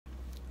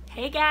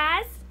Hey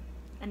guys,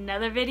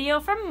 another video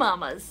from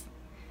mamas.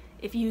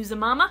 If you's a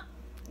mama,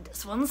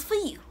 this one's for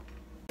you.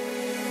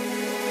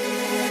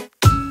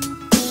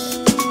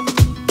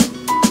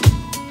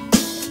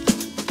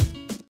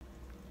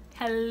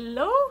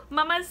 Hello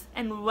mamas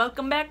and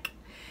welcome back.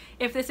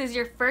 If this is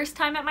your first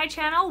time at my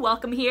channel,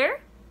 welcome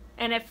here.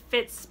 And if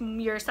it's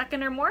your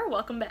second or more,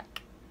 welcome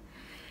back.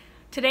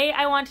 Today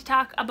I want to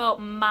talk about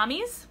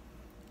mommies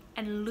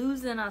and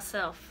losing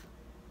ourselves.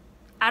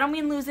 I don't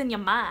mean losing your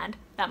mind,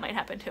 that might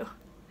happen too.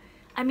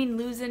 I mean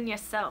losing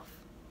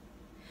yourself.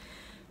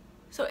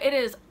 So it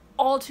is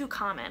all too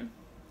common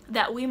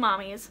that we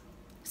mommies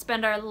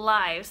spend our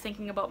lives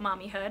thinking about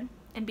mommyhood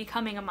and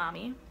becoming a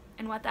mommy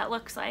and what that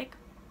looks like.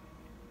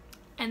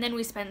 And then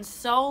we spend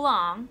so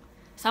long,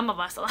 some of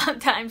us a long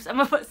time, some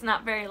of us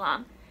not very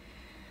long,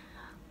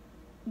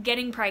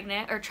 getting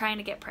pregnant or trying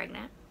to get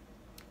pregnant.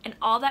 And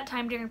all that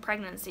time during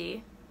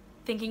pregnancy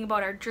thinking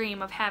about our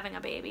dream of having a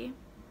baby.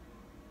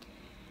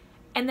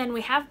 And then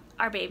we have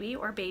our baby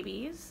or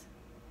babies,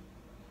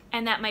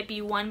 and that might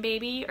be one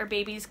baby or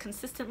babies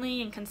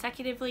consistently and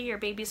consecutively or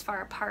babies far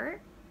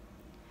apart.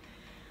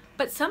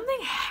 But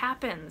something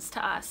happens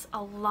to us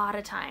a lot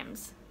of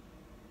times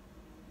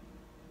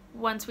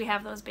once we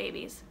have those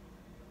babies,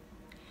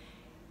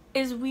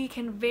 is we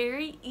can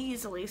very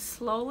easily,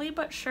 slowly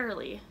but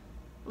surely,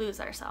 lose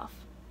ourselves.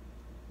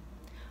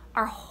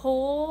 Our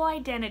whole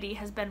identity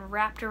has been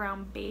wrapped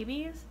around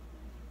babies,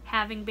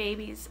 having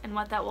babies, and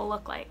what that will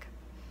look like.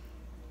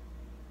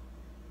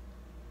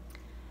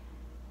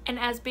 And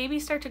as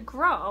babies start to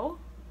grow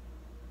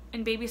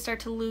and babies start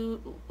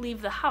to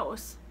leave the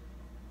house,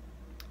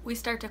 we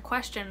start to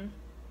question,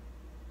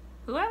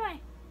 who am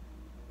I?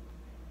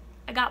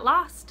 I got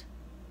lost.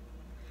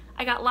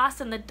 I got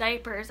lost in the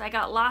diapers. I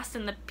got lost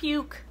in the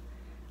puke.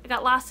 I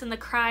got lost in the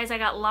cries. I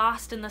got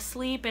lost in the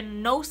sleep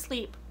and no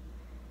sleep.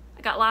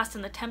 I got lost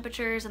in the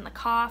temperatures and the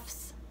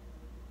coughs.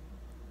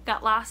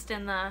 Got lost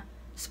in the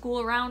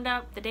school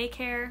roundup, the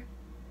daycare,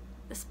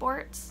 the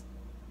sports.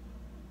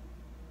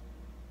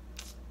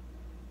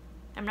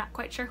 I'm not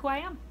quite sure who I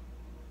am.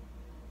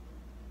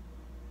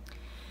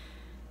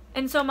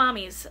 And so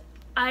mommies,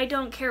 I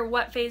don't care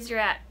what phase you're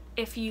at.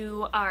 If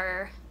you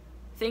are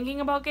thinking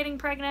about getting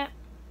pregnant,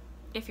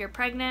 if you're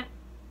pregnant,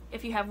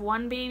 if you have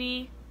one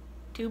baby,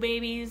 2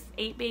 babies,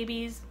 8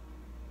 babies,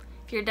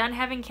 if you're done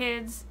having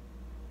kids,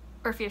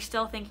 or if you're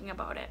still thinking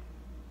about it,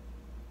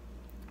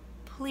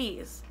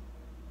 please,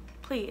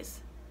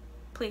 please,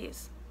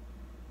 please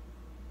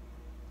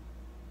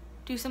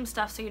do some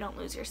stuff so you don't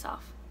lose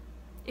yourself.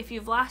 If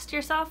you've lost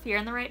yourself, you're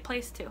in the right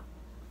place too.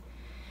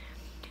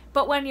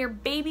 But when your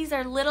babies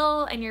are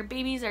little and your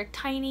babies are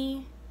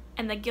tiny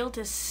and the guilt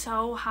is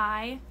so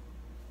high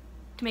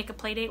to make a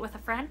play date with a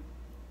friend,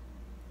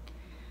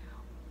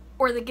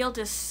 or the guilt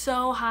is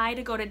so high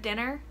to go to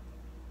dinner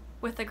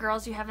with the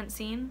girls you haven't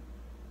seen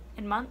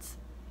in months,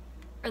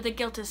 or the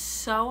guilt is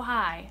so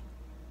high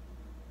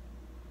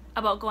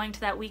about going to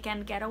that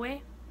weekend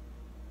getaway,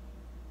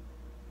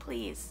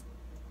 please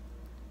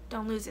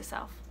don't lose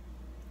yourself.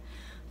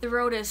 The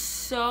road is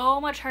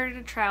so much harder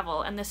to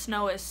travel and the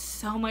snow is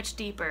so much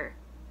deeper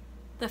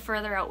the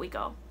further out we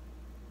go.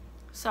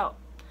 So,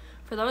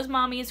 for those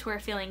mommies who are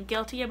feeling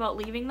guilty about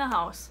leaving the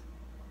house,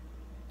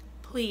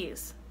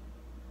 please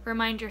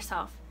remind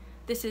yourself,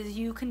 this is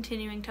you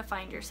continuing to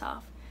find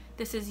yourself.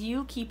 This is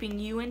you keeping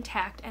you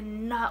intact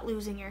and not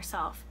losing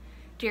yourself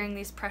during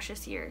these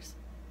precious years.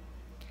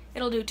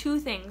 It'll do 2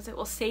 things. It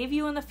will save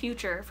you in the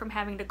future from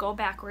having to go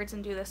backwards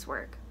and do this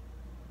work.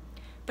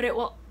 But it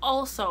will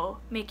also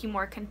make you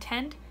more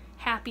content,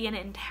 happy, and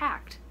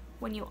intact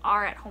when you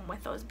are at home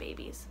with those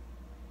babies.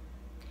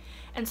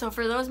 And so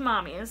for those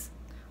mommies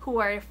who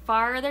are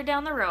farther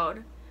down the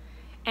road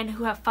and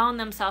who have found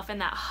themselves in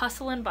that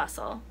hustle and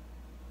bustle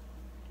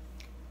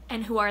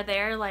and who are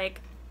there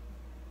like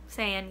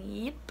saying,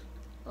 yep,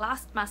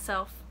 lost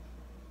myself.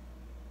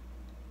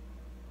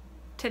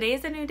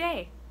 Today's a new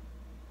day.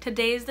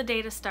 Today's the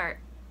day to start.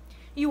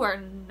 You are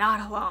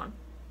not alone.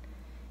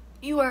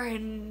 You are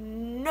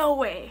in no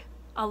way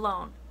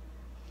alone.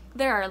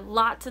 There are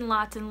lots and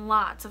lots and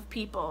lots of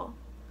people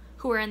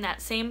who are in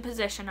that same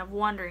position of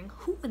wondering,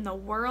 who in the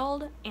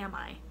world am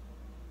I?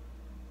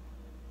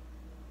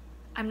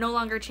 I'm no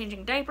longer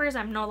changing diapers.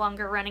 I'm no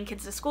longer running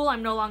kids to school.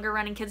 I'm no longer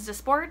running kids to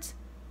sports.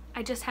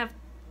 I just have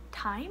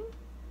time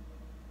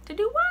to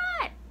do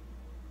what?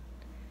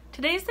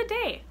 Today's the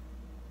day.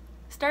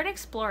 Start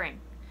exploring.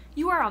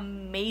 You are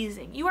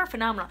amazing. You are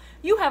phenomenal.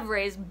 You have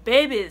raised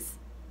babies.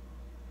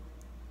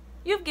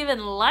 You've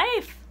given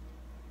life.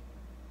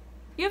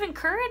 You've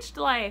encouraged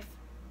life.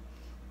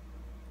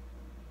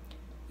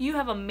 You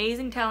have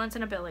amazing talents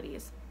and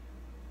abilities.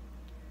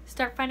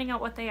 Start finding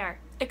out what they are.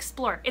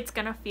 Explore. It's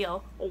gonna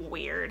feel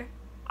weird,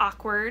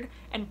 awkward,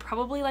 and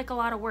probably like a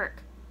lot of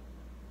work.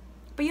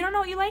 But you don't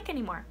know what you like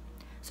anymore.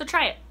 So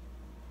try it.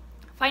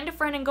 Find a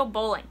friend and go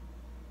bowling.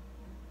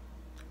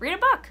 Read a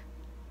book.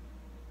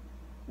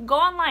 Go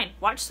online.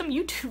 Watch some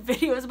YouTube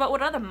videos about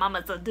what other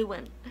mamas are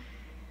doing.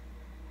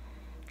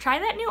 Try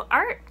that new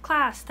art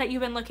class that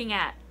you've been looking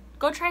at.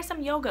 Go try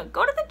some yoga.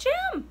 Go to the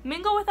gym.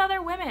 Mingle with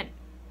other women.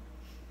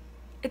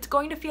 It's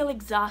going to feel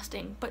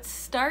exhausting, but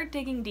start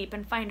digging deep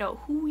and find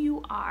out who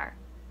you are.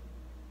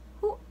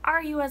 Who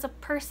are you as a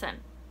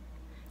person?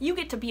 You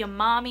get to be a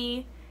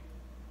mommy.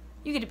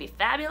 You get to be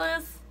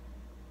fabulous.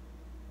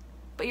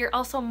 But you're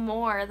also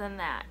more than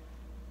that.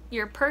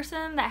 You're a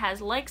person that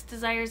has likes,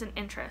 desires, and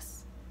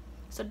interests.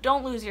 So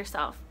don't lose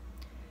yourself.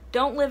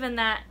 Don't live in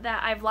that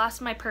I've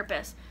lost my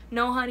purpose.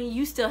 No, honey,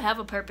 you still have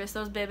a purpose.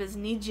 Those babies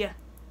need you.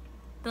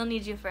 They'll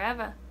need you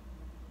forever.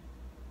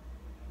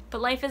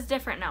 But life is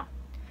different now.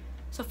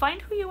 So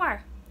find who you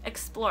are.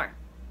 Explore.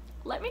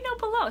 Let me know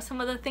below some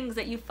of the things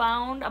that you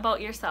found about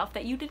yourself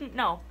that you didn't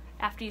know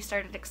after you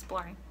started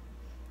exploring.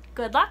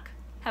 Good luck.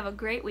 Have a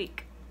great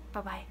week.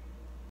 Bye-bye.